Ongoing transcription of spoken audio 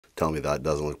tell me that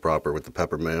doesn't look proper with the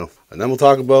pepper mayo. And then we'll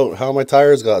talk about how my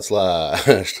tires got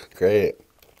slashed. Great.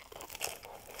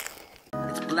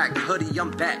 It's Black Hoody, I'm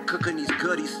back cooking these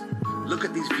goodies. Look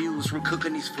at these views from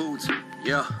cooking these foods.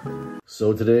 Yeah.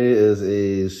 So today is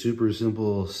a super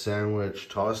simple sandwich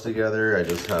tossed together. I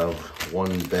just have one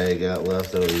baguette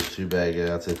left out of these two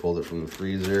baguettes. I pulled it from the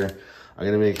freezer. I'm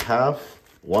gonna make half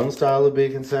one style of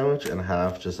bacon sandwich and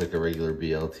half just like a regular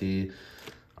BLT.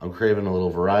 I'm craving a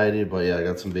little variety, but yeah, I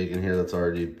got some bacon here that's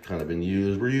already kind of been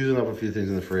used. We're using up a few things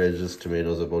in the fridge. This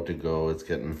tomato's about to go. It's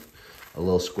getting a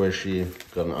little squishy.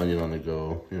 Got an onion on the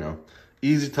go, you know.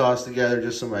 Easy toss together,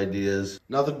 just some ideas.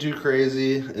 Nothing too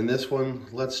crazy. In this one,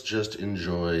 let's just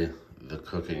enjoy the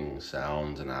cooking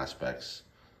sounds and aspects.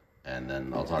 And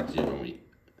then I'll talk to you when we eat.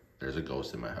 There's a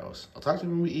ghost in my house. I'll talk to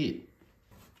you when we eat.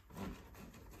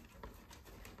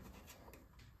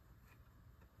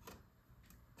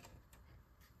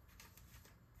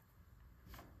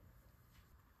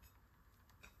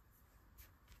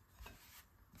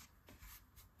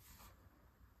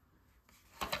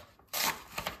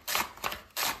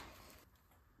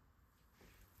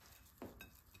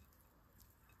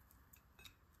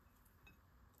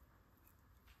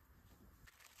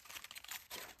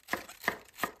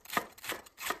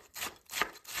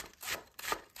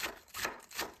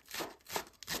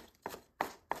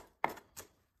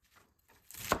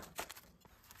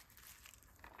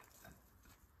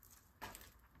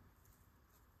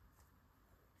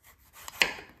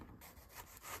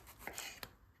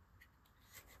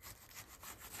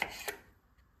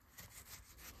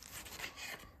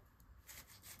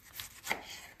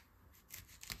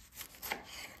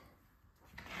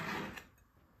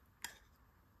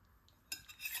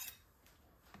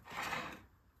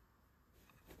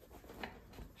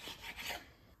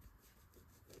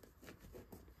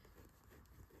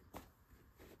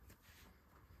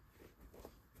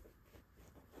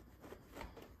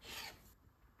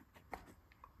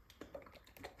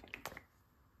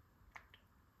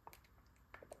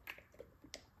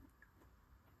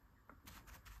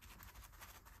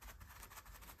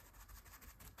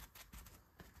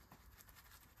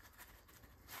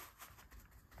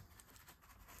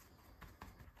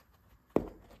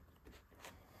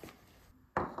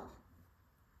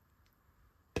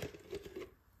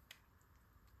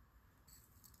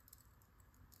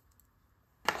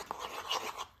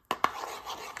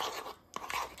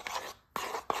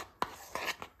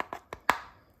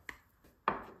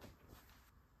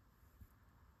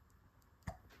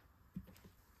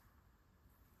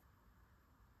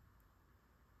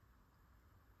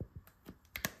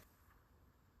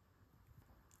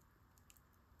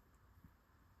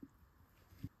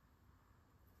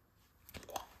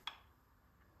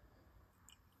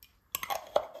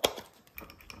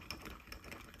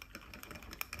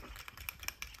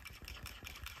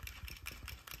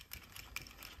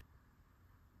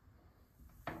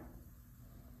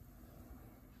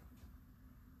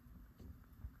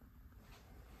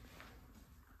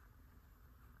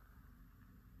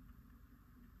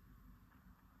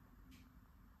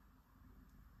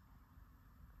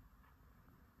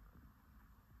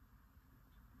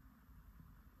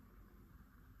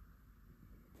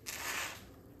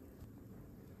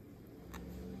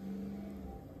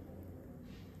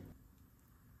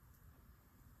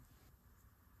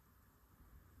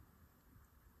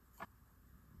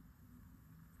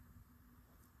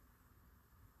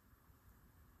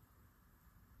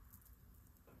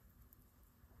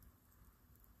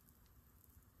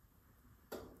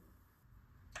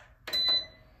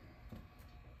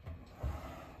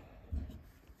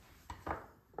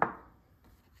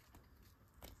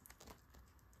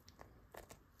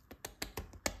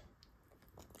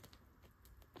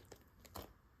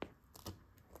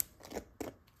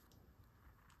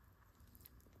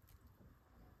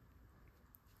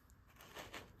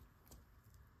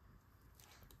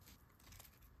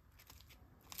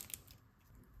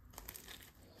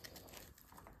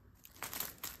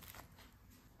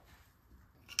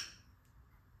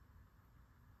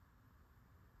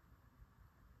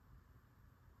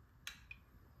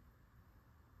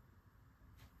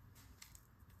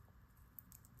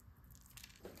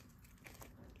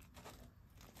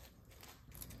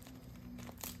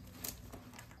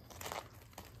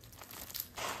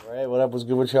 All right, what up? What's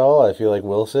good with y'all? I feel like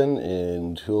Wilson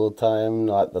in Tool Time.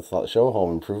 That's not the show.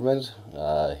 Home Improvement.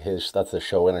 That's a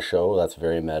show in a show. That's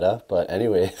very meta. But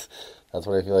anyways, that's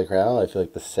what I feel like right now. I feel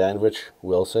like the sandwich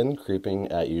Wilson creeping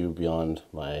at you beyond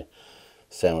my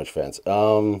sandwich fence.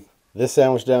 This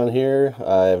sandwich down here,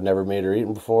 I've never made or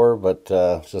eaten before, but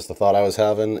it's just the thought I was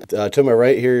having. To my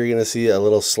right here, you're going to see a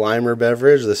little Slimer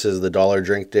beverage. This is the Dollar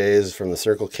Drink Days from the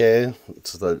Circle K.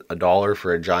 It's $1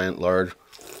 for a giant, large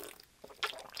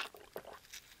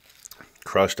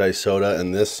crushed ice soda,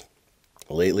 and this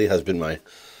lately has been my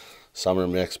summer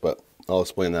mix, but I'll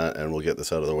explain that and we'll get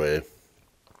this out of the way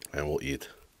and we'll eat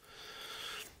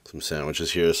some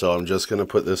sandwiches here. So I'm just going to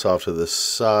put this off to the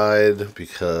side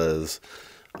because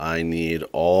I need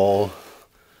all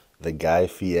the Guy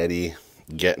Fieri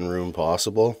getting room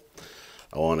possible.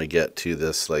 I want to get to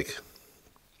this like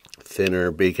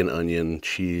thinner bacon, onion,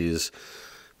 cheese,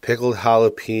 pickled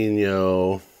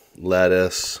jalapeno,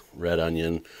 lettuce, red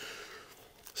onion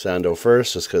sando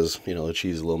first, just because, you know, the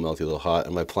cheese is a little melty, a little hot.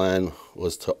 And my plan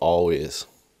was to always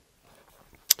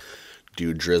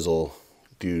do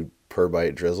per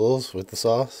bite drizzles with the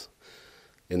sauce.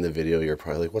 In the video, you're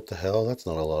probably like, what the hell? That's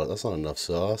not a lot. That's not enough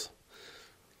sauce.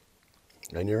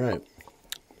 And you're right.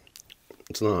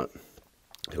 It's not.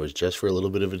 It was just for a little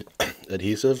bit of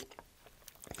adhesive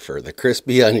for the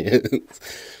crispy onions.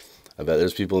 I bet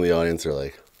there's people in the audience who are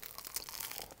like,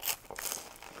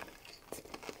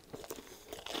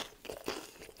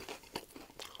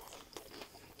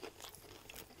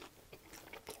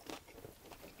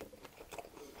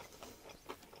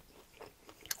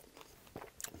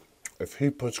 if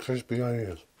he puts crispy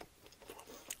onions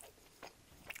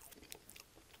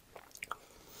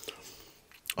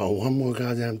on one more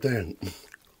goddamn thing,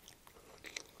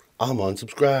 I'm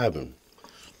unsubscribing.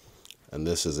 And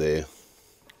this is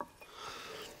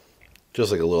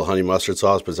just like a little honey mustard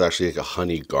sauce, but it's actually like a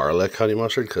honey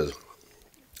mustard, because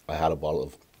I had a bottle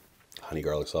of honey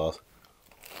garlic sauce.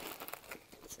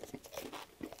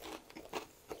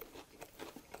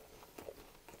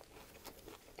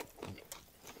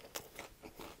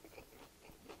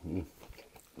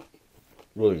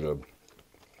 Really good.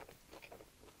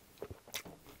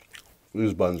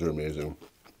 These buns are amazing.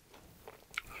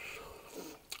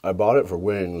 I bought it for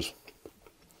wings,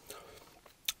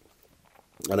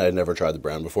 and I had never tried the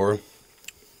brand before,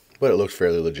 but it looked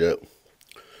fairly legit.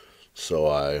 So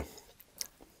I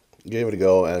gave it a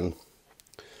go, and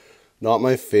not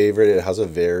my favorite. It has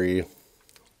the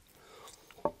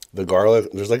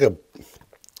garlic, there's like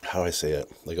how do I say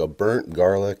it? Like a burnt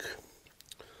garlic.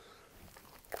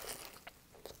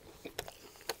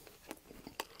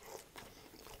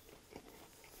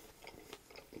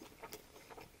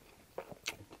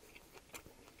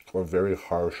 Or very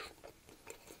harsh,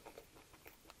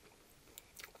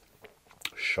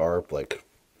 sharp, like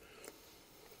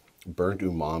burnt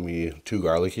umami, too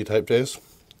garlicky type taste.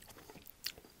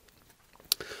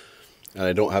 And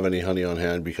I don't have any honey on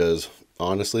hand because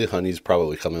honestly, honey's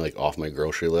probably coming like off my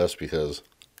grocery list because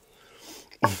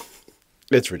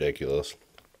it's ridiculous.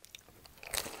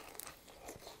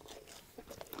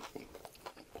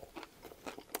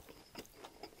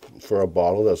 For a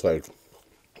bottle that's like,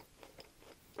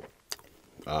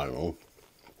 I don't know,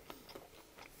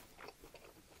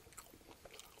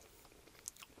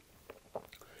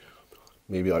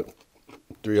 maybe like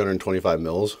 325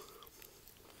 mils.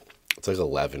 It's like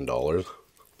 $11.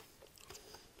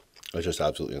 It's just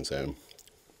absolutely insane.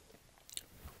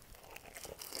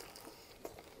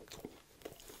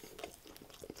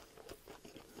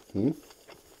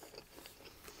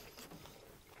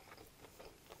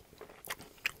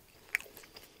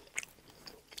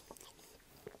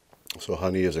 So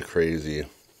honey is a crazy,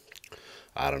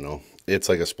 I don't know, it's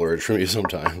like a splurge for me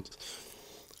sometimes.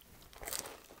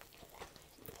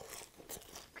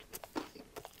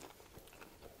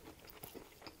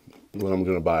 When I'm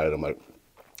gonna buy it, I'm like,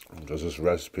 does this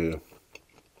recipe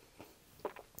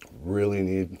really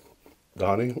need the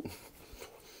honey?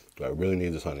 Do I really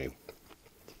need this honey?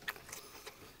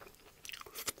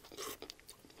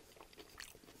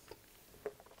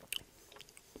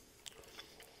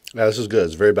 Yeah, this is good.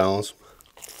 It's very balanced.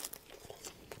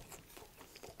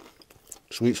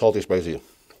 Sweet, salty, spicy,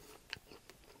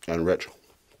 and rich.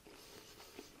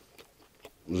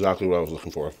 Exactly what I was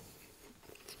looking for.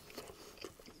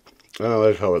 And I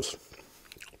like how it's,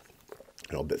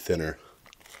 you know, a bit thinner,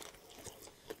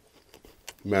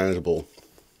 manageable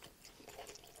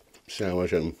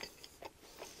sandwich, and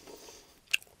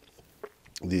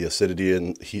the acidity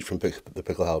and heat from the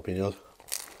pickled jalapenos.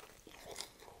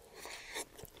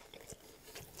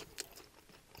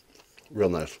 Real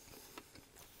nice.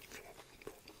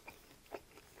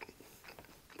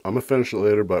 I'm gonna finish it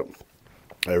later, but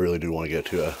I really do want to get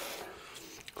to a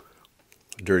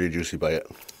dirty, juicy bite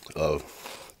of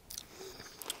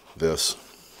this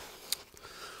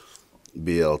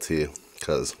BLT,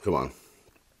 because come on,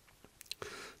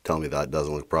 tell me that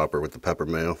doesn't look proper with the pepper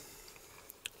mayo.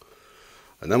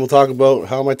 And then we'll talk about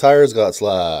how my tires got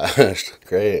slashed.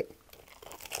 Great.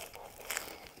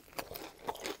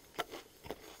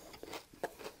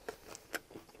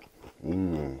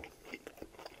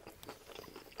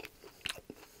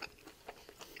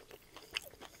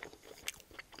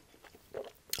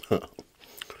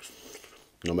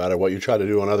 No matter what you try to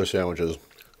do on other sandwiches,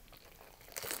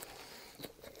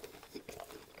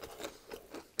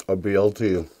 a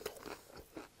BLT.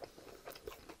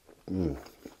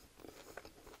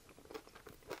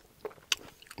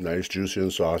 Nice, juicy,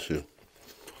 and saucy.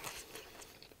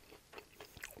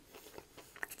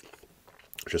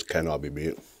 Just cannot be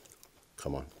beat.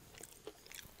 Come on.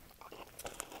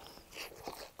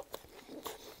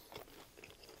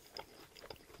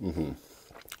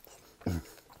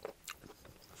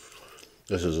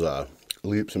 This is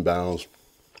leaps and bounds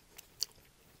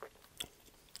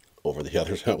over the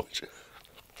other sandwich.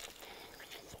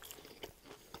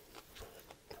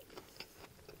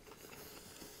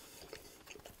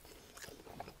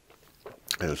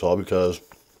 And it's all because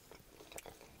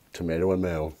tomato and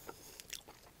mayo,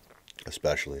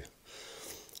 especially,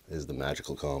 is the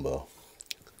magical combo.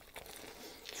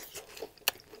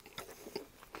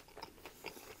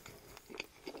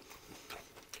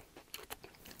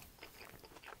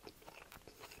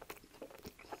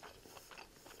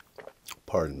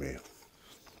 Pardon me.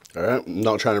 All right, I'm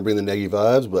not trying to bring the neggy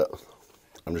vibes, but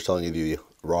I'm just telling you the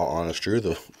raw, honest truth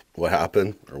of what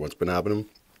happened or what's been happening.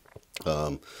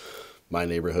 My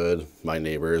neighborhood, my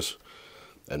neighbors,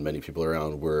 and many people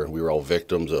around we were all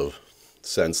victims of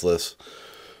senseless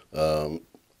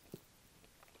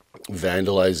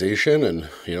vandalization and,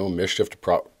 you know, mischief to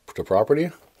property.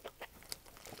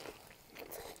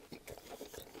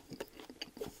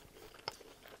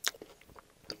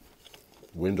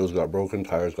 Windows got broken,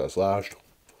 tires got slashed.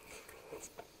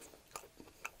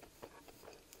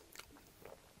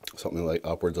 Something like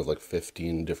upwards of like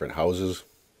 15 different houses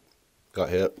got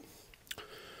hit.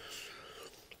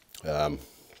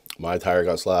 My tire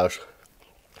got slashed.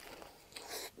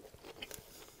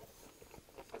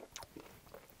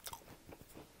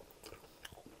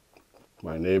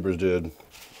 My neighbors did.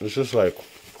 It's just like,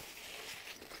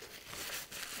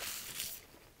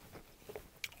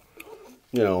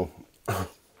 you know,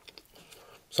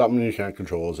 something you can't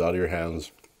control is out of your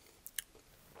hands.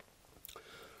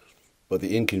 But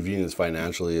the inconvenience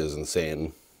financially is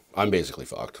insane. I'm basically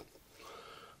fucked.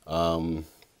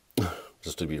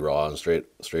 Just to be raw and straight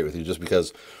with you, just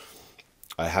because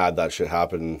I had that shit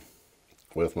happen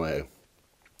with my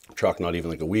truck not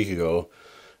even like a week ago,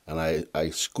 and I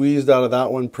squeezed out of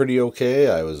that one pretty okay.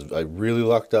 I really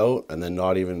lucked out, and then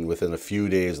not even within a few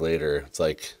days later, it's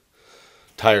like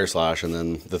tire slash. And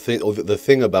then the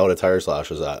thing about a tire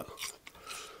slash is that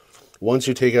once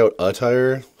you take out a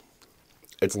tire,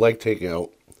 it's like taking out,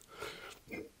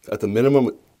 at the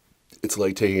minimum, it's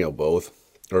like taking out both,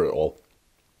 or all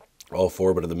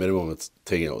four, but at the minimum, it's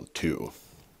taking out two.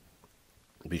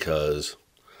 Because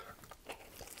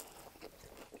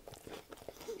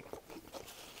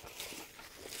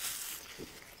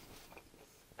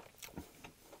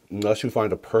unless you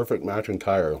find a perfect matching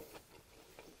tire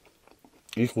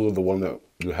equal to the one that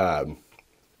you had,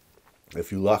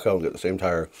 if you luck out and get the same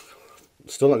tire,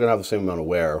 it's still not going to have the same amount of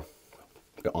wear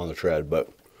on the tread, but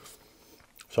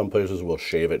some places will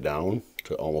shave it down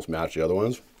to almost match the other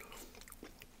ones.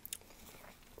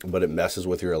 But it messes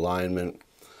with your alignment.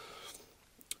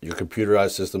 Your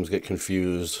computerized systems get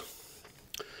confused.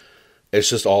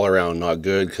 It's just all around not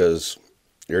good because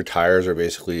your tires are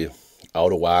basically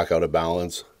out of whack, out of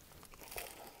balance.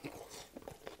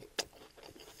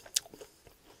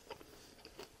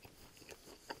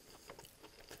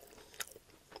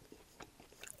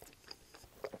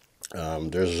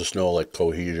 There's just no like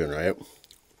cohesion, right?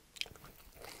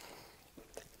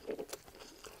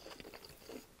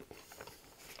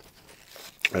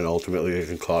 And ultimately it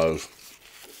can cause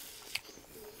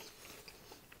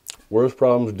worse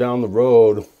problems down the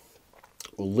road,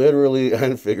 literally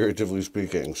and figuratively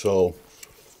speaking. So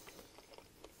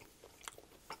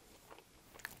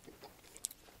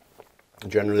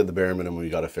generally at the bare minimum, you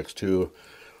got to fix two.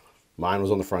 Mine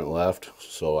was on the front left,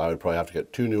 so I would probably have to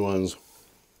get two new ones.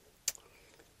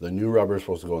 The new rubber is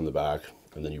supposed to go in the back,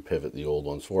 and then you pivot the old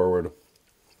ones forward.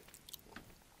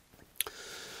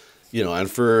 You know,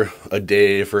 and for a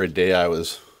day I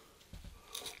was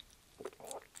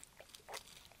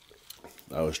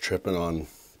tripping on,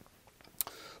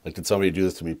 like, did somebody do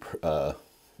this to me?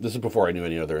 This is before I knew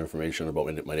any other information about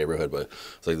my neighborhood, but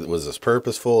it's like, was this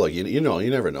purposeful? Like, you know, you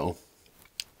never know.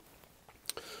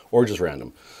 Or just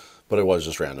random. But it was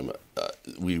just random.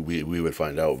 We would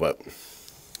find out, but,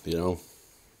 you know.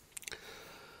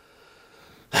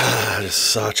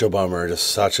 just such a bummer. Just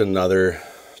such another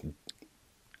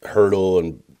hurdle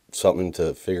and something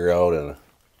to figure out. And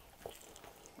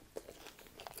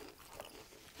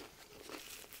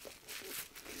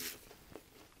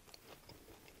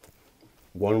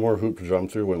one more hoop to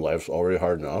jump through when life's already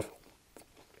hard enough.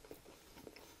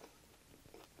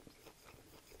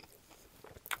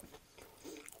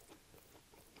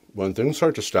 When things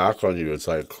start to stack on you, it's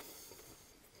like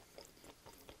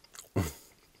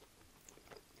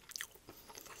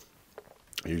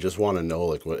you just want to know,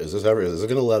 like, what is this ever? Is it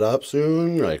gonna let up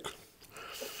soon? Like,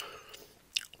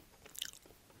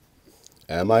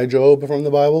 am I Job from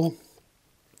the Bible?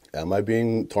 Am I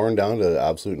being torn down to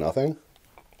absolute nothing?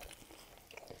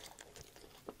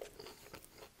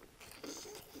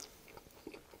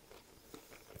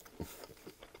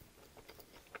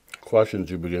 Questions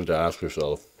you begin to ask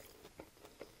yourself.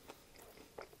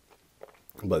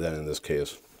 But then in this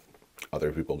case,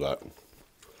 other people got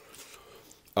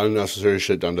unnecessary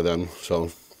shit done to them,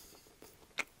 so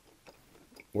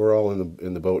we're all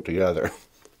in the boat together.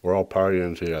 We're all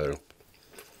partying together.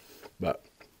 But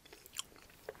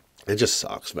it just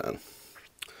sucks, man.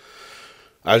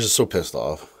 I was just so pissed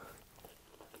off.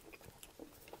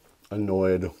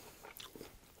 Annoyed.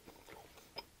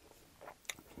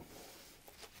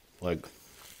 Like,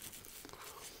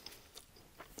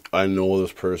 I know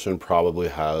this person probably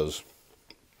has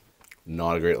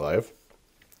not a great life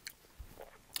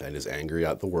and is angry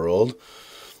at the world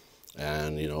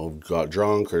and, you know, got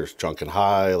drunk or drunk and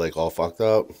high, like all fucked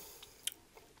up.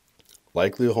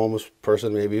 Likely a homeless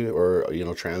person maybe, or, you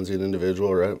know, transient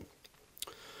individual, right?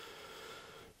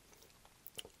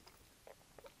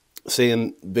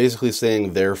 Basically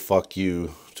saying their fuck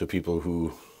you to people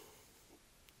who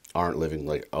aren't living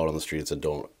like out on the streets and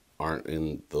don't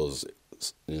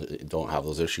have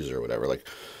those issues or whatever. Like,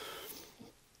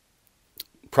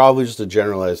 probably just a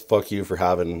generalized fuck you for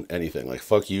having anything. Like,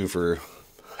 fuck you for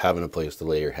having a place to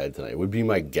lay your head tonight would be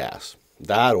my guess.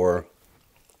 That, or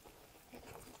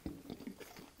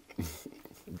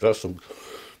just some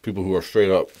people who are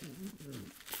straight up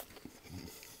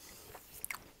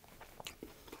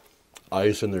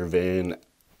ice in their vein,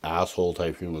 asshole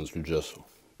type humans who just,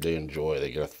 they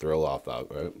get a thrill off that,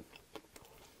 right?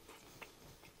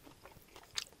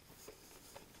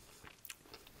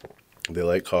 They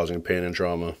like causing pain and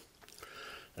trauma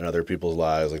in other people's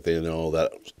lives. Like, they know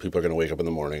that people are going to wake up in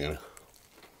the morning and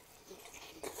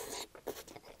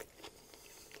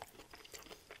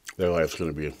their life's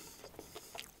going to be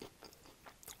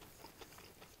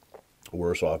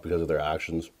worse off because of their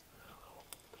actions.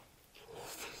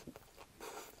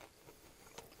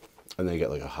 And they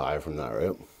get like a high from that,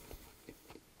 right?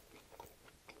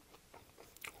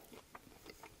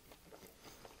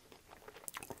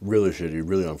 Really shitty,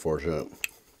 really unfortunate.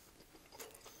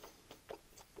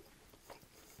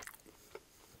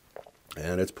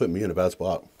 And it's put me in a bad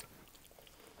spot.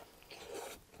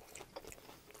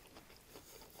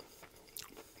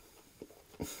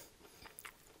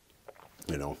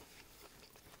 You know,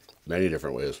 many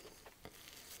different ways.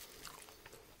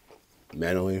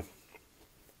 Mentally,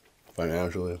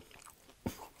 financially,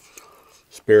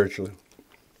 spiritually.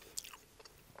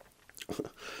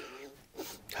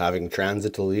 Having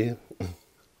transitally.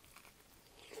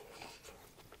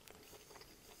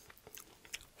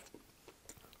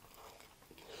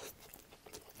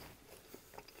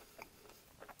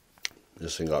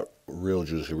 This thing got real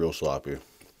juicy, real sloppy.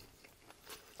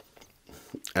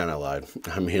 And I lied.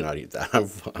 I may not eat that. I'm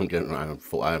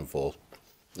full. I am full.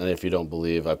 And if you don't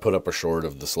believe, I put up a short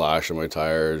of the slash in my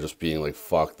tire, just being like,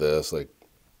 fuck this. Like,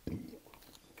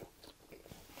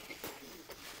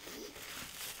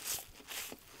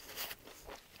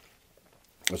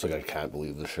 it's like, I can't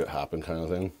believe this shit happened kind of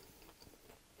thing.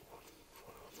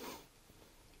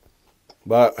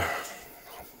 But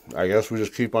I guess we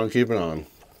just keep on keeping on.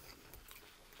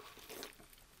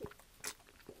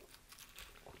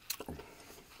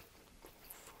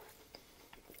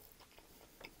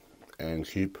 And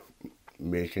keep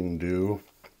making do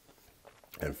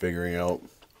and figuring out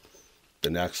the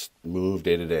next move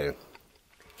day to day.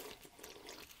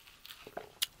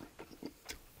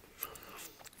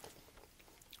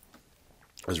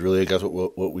 Is really, I guess,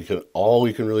 what we can, all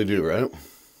we can really do, right?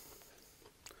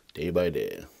 Day by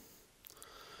day.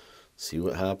 See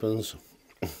what happens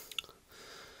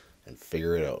and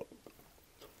figure it out.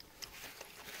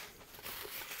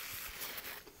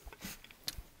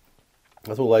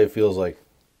 That's what life feels like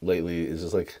lately. Is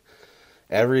just like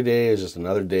every day is just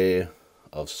another day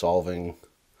of solving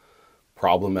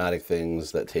problematic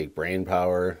things that take brain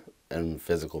power and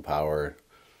physical power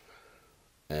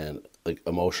and like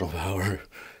emotional power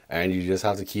and you just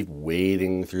have to keep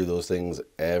wading through those things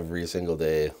every single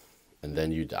day, and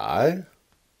then you die?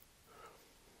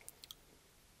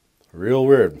 Real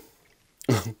weird.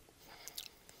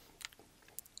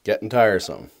 Getting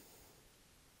tiresome.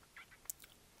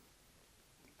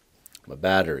 My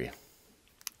battery,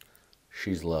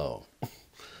 she's low.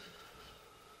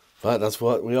 But that's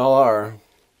what we all are.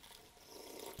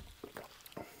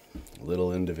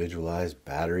 Little individualized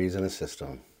batteries in a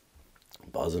system.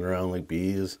 Buzzing around like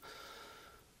bees.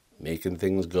 Making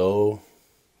things go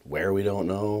where we don't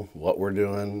know what we're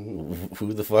doing.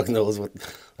 Who the fuck knows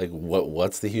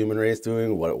what's the human race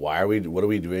doing? What are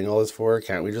we doing all this for?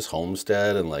 Can't we just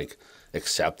homestead and like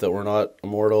accept that we're not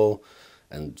immortal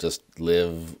and just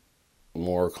live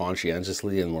more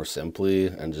conscientiously and more simply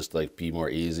and just like be more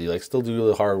easy, like still do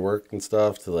the hard work and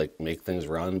stuff to like make things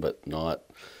run, but not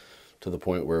to the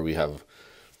point where we have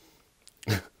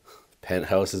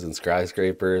penthouses and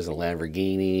skyscrapers and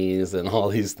Lamborghinis and all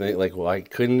these things. Like, why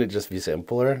couldn't it just be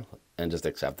simpler and just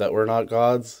accept that we're not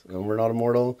gods and we're not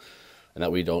immortal and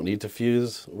that we don't need to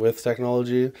fuse with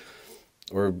technology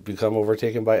or become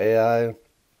overtaken by AI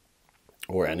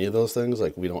or any of those things?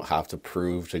 Like, we don't have to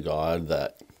prove to God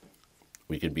that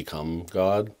we could become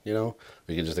God, you know?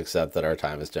 We can just accept that our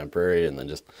time is temporary and then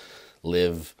just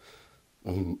live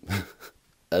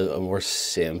a more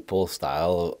simple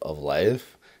style of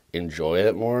life, enjoy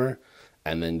it more,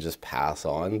 and then just pass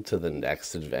on to the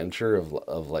next adventure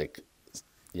of like,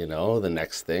 you know, the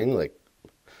next thing. Like,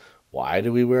 why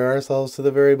do we wear ourselves to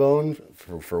the very bone?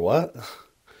 For what?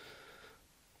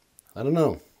 I don't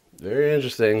know. Very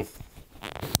interesting.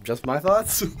 Just my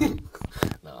thoughts?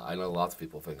 No, I know lots of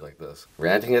people think like this.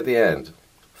 Ranting at the end.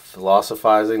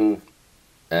 Philosophizing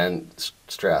and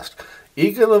stressed.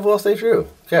 Eat good, live well, stay true.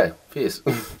 Okay, peace.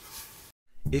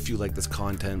 If you like this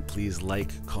content, please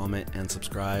like, comment, and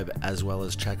subscribe, as well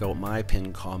as check out my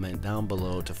pinned comment down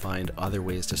below to find other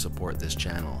ways to support this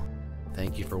channel.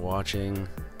 Thank you for watching.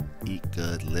 Eat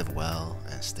good, live well,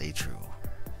 and stay true.